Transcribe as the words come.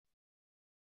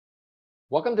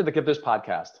Welcome to the Gifters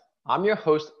Podcast. I'm your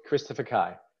host, Christopher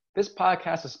Kai. This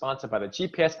podcast is sponsored by the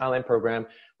GPS Online Program,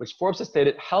 which Forbes has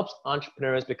stated helps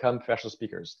entrepreneurs become professional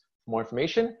speakers. For more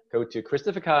information, go to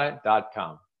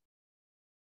christopherkai.com.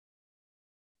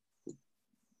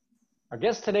 Our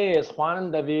guest today is Juan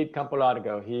David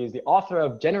Campolargo. He is the author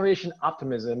of Generation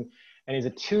Optimism, and he's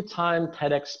a two-time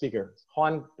TEDx speaker.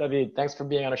 Juan David, thanks for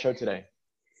being on our show today.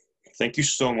 Thank you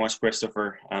so much,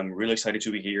 Christopher. I'm really excited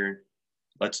to be here.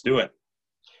 Let's do it.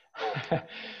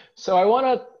 So I want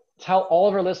to tell all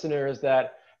of our listeners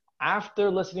that after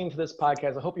listening to this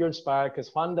podcast, I hope you're inspired because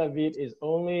Juan David is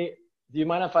only, do you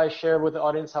mind if I share with the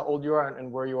audience how old you are and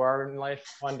where you are in life,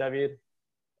 Juan David?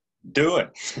 Do it.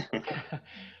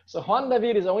 So Juan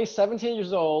David is only 17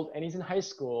 years old and he's in high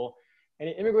school and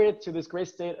he immigrated to this great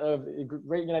state of the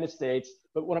great United States.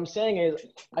 But what I'm saying is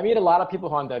I meet a lot of people,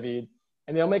 Juan David,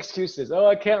 and they'll make excuses. Oh,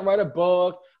 I can't write a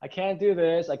book. I can't do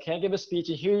this. I can't give a speech.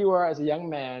 And here you are as a young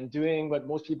man doing what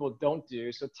most people don't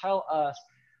do. So tell us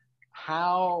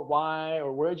how, why,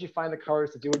 or where did you find the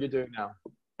courage to do what you're doing now?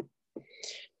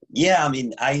 Yeah, I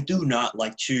mean, I do not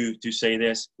like to say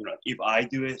this. If I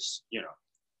do it,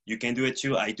 you can do it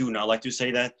too. I do not like to say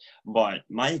that. But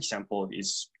my example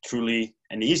is truly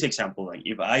an easy example. Like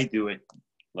if I do it,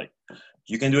 like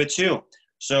you can do it too.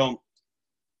 So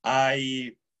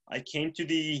I came to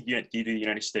the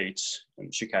United States in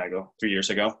Chicago 3 years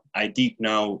ago. I didn't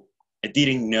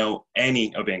know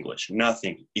any of English,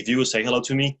 nothing. If you would say hello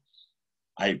to me,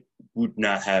 I would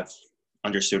not have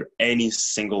understood any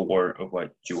single word of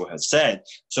what you would have said.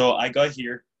 So I got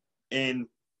here I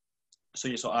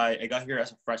got here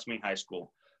as a freshman in high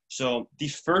school. So the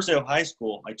first day of high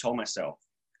school, I told myself,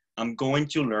 I'm going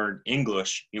to learn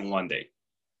English in one day.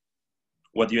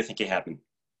 What do you think happened?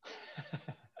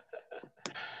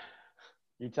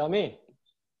 You tell me.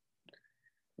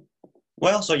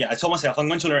 Well, I told myself I'm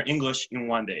going to learn English in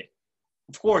one day.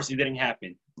 Of course, it didn't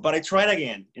happen. But I tried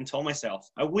again and told myself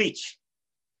a week.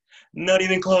 Not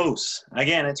even close.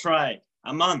 Again, I tried.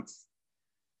 A month.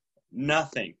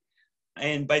 Nothing.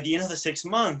 And by the end of the 6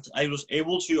 months, I was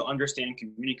able to understand and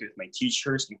communicate with my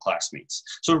teachers and classmates.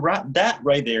 So that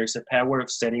right there is the power of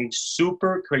setting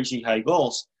super crazy high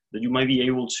goals that you might be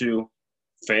able to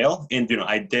fail. And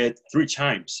I did 3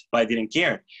 times, but I didn't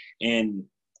care. And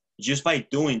just by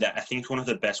doing that, I think it's one of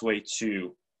the best way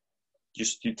to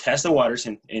just to test the waters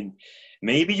and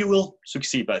maybe you will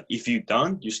succeed, but if you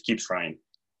don't, just keep trying.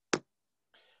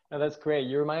 No, that's great.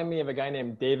 You remind me of a guy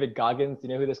named David Goggins. Do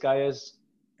you know who this guy is?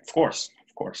 Of course.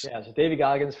 Yeah, so David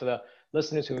Goggins, for the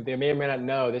listeners who they may or may not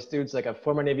know, this dude's like a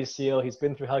former Navy SEAL. He's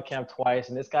been through hell camp twice,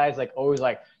 and this guy's like always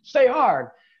like, stay hard.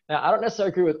 Now, I don't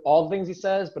necessarily agree with all the things he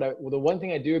says, but the one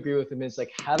thing I do agree with him is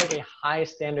like having a high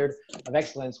standard of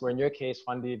excellence, where in your case,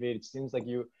 Juan David, it seems like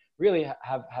you really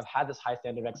have had this high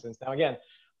standard of excellence. Now, again,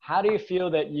 how do you feel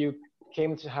that you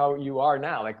came to how you are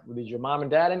now? Like, did your mom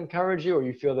and dad encourage you, or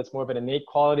you feel that's more of an innate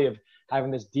quality of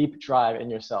having this deep drive in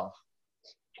yourself?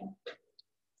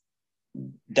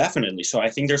 Definitely. So I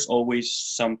think there's always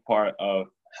some part of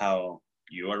how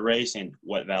you are raised and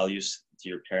what values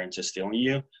your parents instill in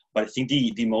you. But I think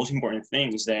the most important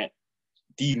thing is that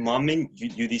the moment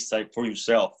you decide for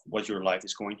yourself what your life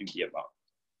is going to be about.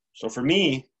 So for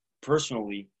me,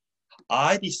 personally,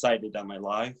 I decided that my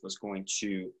life was going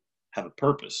to have a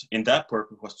purpose. And that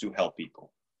purpose was to help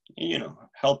people.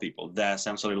 Help people. That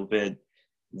sounds a little bit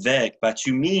vague. But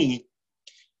to me,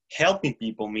 helping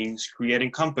people means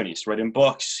creating companies, writing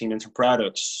books, inventing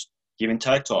products, giving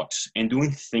TED Talks, and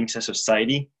doing things that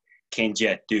society can't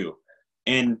yet do.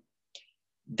 And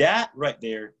that right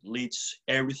there leads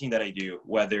everything that I do,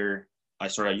 whether I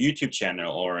start a YouTube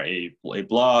channel or a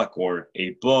blog or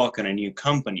a book and a new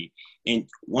company. And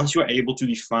once you're able to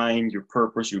define your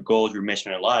purpose, your goals, your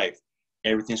mission in life,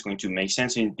 everything's going to make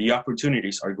sense and the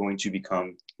opportunities are going to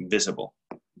become visible.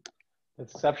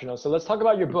 That's exceptional. So let's talk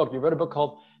about your book. You wrote a book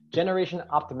called Generation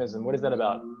Optimism. What is that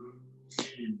about?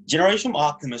 Generation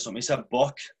Optimism is a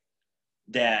book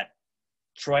that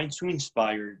tries to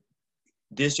inspire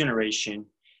this generation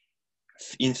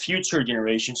in future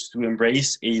generations to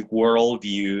embrace a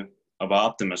worldview of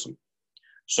optimism.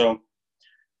 So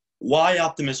why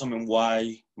optimism and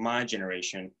why my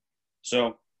generation?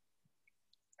 So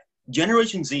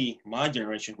Generation Z, my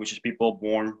generation, which is people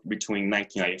born between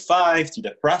 1995 to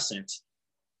the present,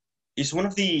 is one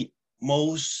of the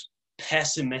most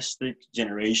pessimistic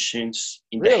generations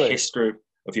in the history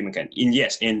of humankind. And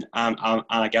yes, and I'm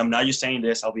not just saying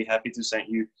this. I'll be happy to send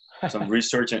you some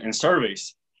research and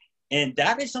surveys. And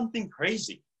that is something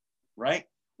crazy, right?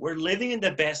 We're living in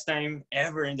the best time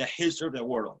ever in the history of the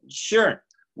world. Sure,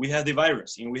 we have the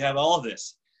virus and we have all of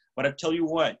this. But I tell you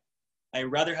what,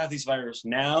 I'd rather have this virus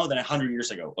now than 100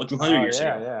 years ago or 200 Oh years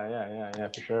yeah, ago. yeah,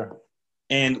 for sure.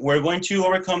 And we're going to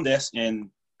overcome this, and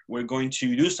we're going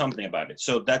to do something about it.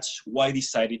 So that's why I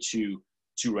decided to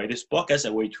write this book as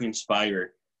a way to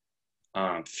inspire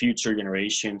future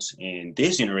generations and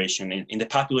this generation and the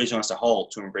population as a whole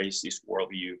to embrace this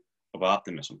worldview of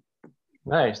optimism.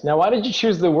 Nice. Now, why did you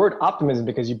choose the word optimism?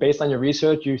 Because based on your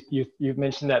research, you've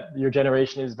mentioned that your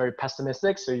generation is very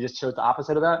pessimistic, so you just chose the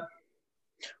opposite of that.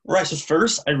 Right. So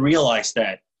first, I realized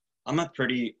that I'm a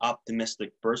pretty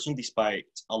optimistic person, despite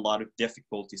a lot of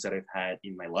difficulties that I've had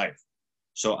in my life.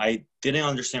 So I didn't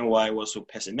understand why I was so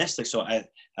pessimistic. So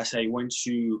as I went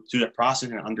through the process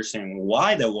and understanding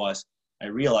why that was, I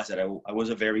realized that I was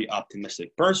a very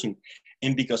optimistic person.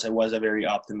 And because I was a very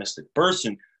optimistic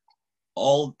person,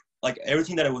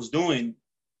 everything that I was doing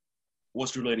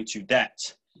was related to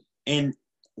that. And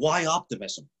why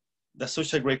optimism? That's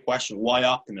such a great question. Why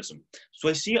optimism? So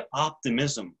I see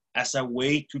optimism as a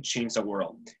way to change the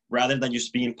world rather than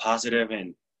just being positive.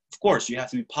 And of course, you have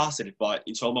to be positive, but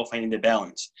it's all about finding the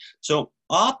balance. So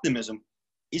optimism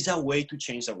is a way to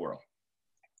change the world.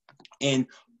 And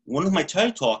one of my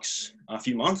TED Talks a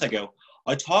few months ago,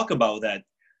 I talk about that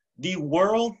the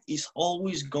world is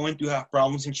always going to have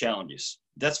problems and challenges.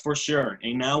 That's for sure.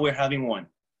 And now we're having one.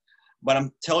 But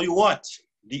I'm telling you what,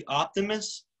 the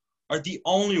optimists are the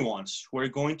only ones who are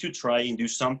going to try and do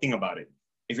something about it.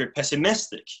 If you're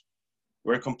pessimistic,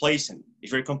 you're complacent.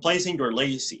 If you're complacent, you're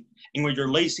lazy. And when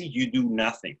you're lazy, you do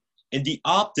nothing. And the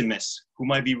optimists who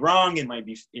might be wrong and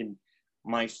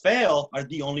might fail are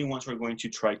the only ones who are going to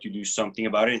try to do something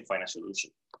about it and find a solution.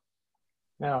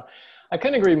 Now, I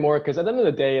couldn't agree more, because at the end of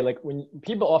the day, like when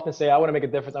people often say, I want to make a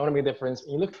difference, I want to make a difference,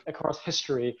 and you look across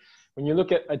history, when you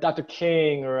look at a Dr.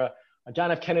 King or a John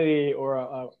F. Kennedy or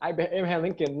a Abraham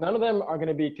Lincoln, none of them are going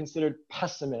to be considered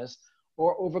pessimists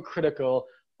or overcritical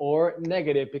or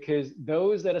negative, because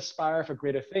those that aspire for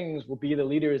greater things will be the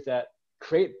leaders that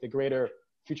create the greater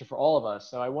future for all of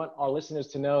us. So I want our listeners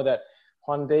to know that,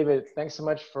 Juan David, thanks so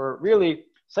much for really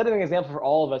setting an example for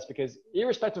all of us, because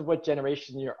irrespective of what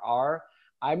generation you are,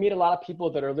 I meet a lot of people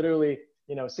that are literally,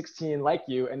 16 like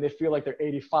you, and they feel like they're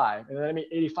 85. And then I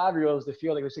meet 85-year-olds that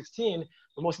feel like they're 16.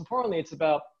 But most importantly, it's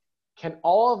about, can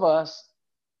all of us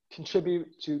contribute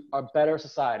to a better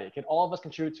society? Can all of us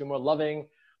contribute to a more loving,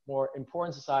 more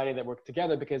important society that work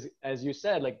together? Because as you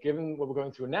said, like given what we're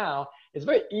going through now, it's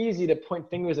very easy to point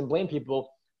fingers and blame people,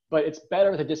 but it's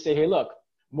better to just say, hey, look,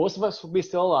 most of us will be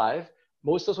still alive.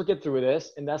 Most of us will get through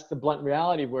this. And that's the blunt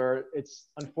reality, where it's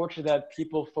unfortunate that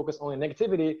people focus only on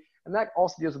negativity. And that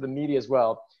also deals with the media as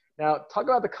well. Now, talk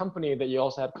about the company that you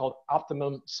also have called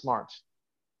Optimum Smart.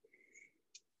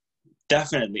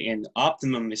 Definitely. And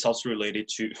optimum is also related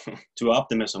to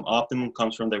optimism. Optimum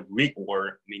comes from the Greek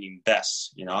word meaning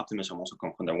best. Optimism also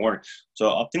comes from the word. So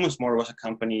Optimum Smart was a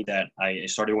company that I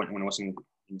started when I was in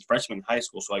freshman high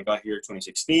school. So I got here in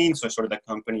 2016. So I started that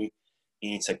company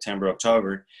in September,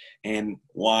 October. And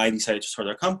why I decided to start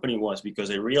a company was because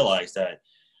I realized that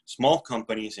small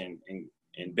companies and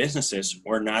businesses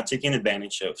were not taking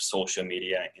advantage of social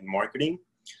media and marketing.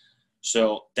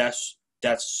 So I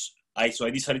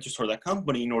decided to start that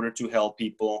company in order to help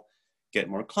people get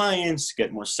more clients,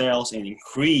 get more sales, and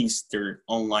increase their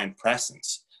online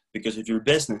presence. Because if your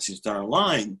business is done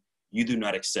online, you do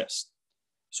not exist.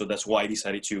 So that's why I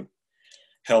decided to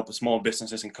help small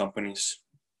businesses and companies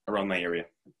around my area.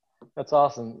 That's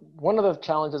awesome. One of the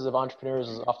challenges of entrepreneurs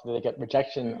is often they get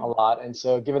rejection a lot. And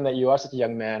so given that you are such a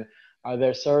young man, are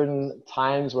there certain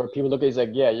times where people look at you like,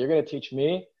 yeah, you're going to teach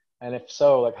me? And if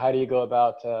so, like, how do you go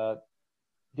about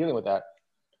dealing with that?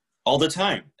 All the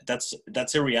time.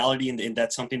 That's a reality, and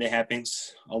that's something that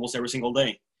happens almost every single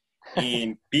day.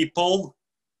 And people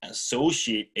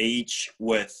associate age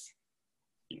with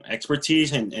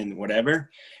expertise and whatever.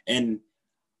 And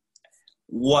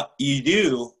what you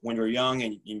do when you're young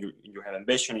and you have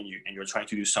ambition and you're trying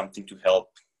to do something to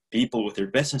help people with their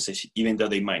businesses, even though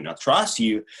they might not trust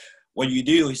you, what you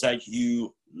do is that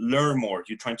you learn more.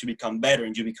 You're trying to become better,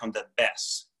 and you become the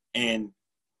best. And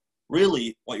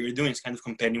really what you're doing is kind of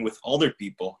competing with other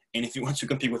people. And if you want to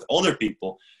compete with other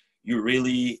people,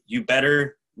 you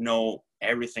better know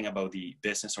everything about the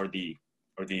business or the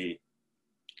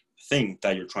thing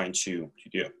that you're trying to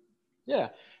do. Yeah.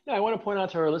 No, I want to point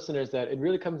out to our listeners that it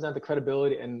really comes down to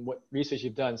credibility and what research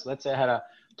you've done. So let's say I had a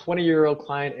 20-year-old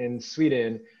client in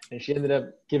Sweden, and she ended up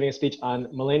giving a speech on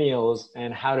millennials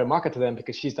and how to market to them,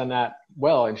 because she's done that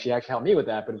well, and she actually helped me with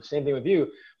that. But the same thing with you,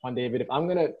 Juan David. If I'm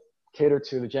going to cater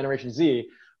to the Generation Z,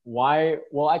 I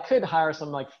could hire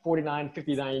some like 49,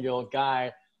 59-year-old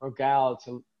guy or gal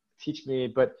to teach me,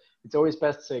 but it's always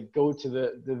best to go to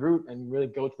the root and really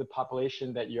go to the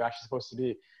population that you're actually supposed to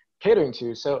be catering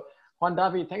to. So Juan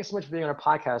David, thanks so much for being on our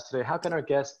podcast today. How can our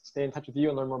guests stay in touch with you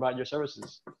and learn more about your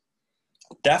services?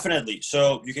 Definitely.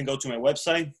 So you can go to my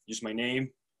website, use my name,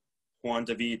 Juan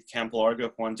David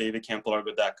Campolargo,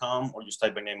 JuanDavidCampolargo.com, or just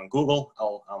type my name on Google.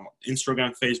 I'm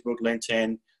Instagram, Facebook,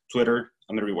 LinkedIn, Twitter.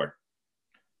 I'm everywhere.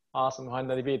 Awesome. Juan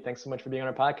David, thanks so much for being on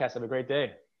our podcast. Have a great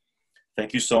day.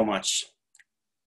 Thank you so much.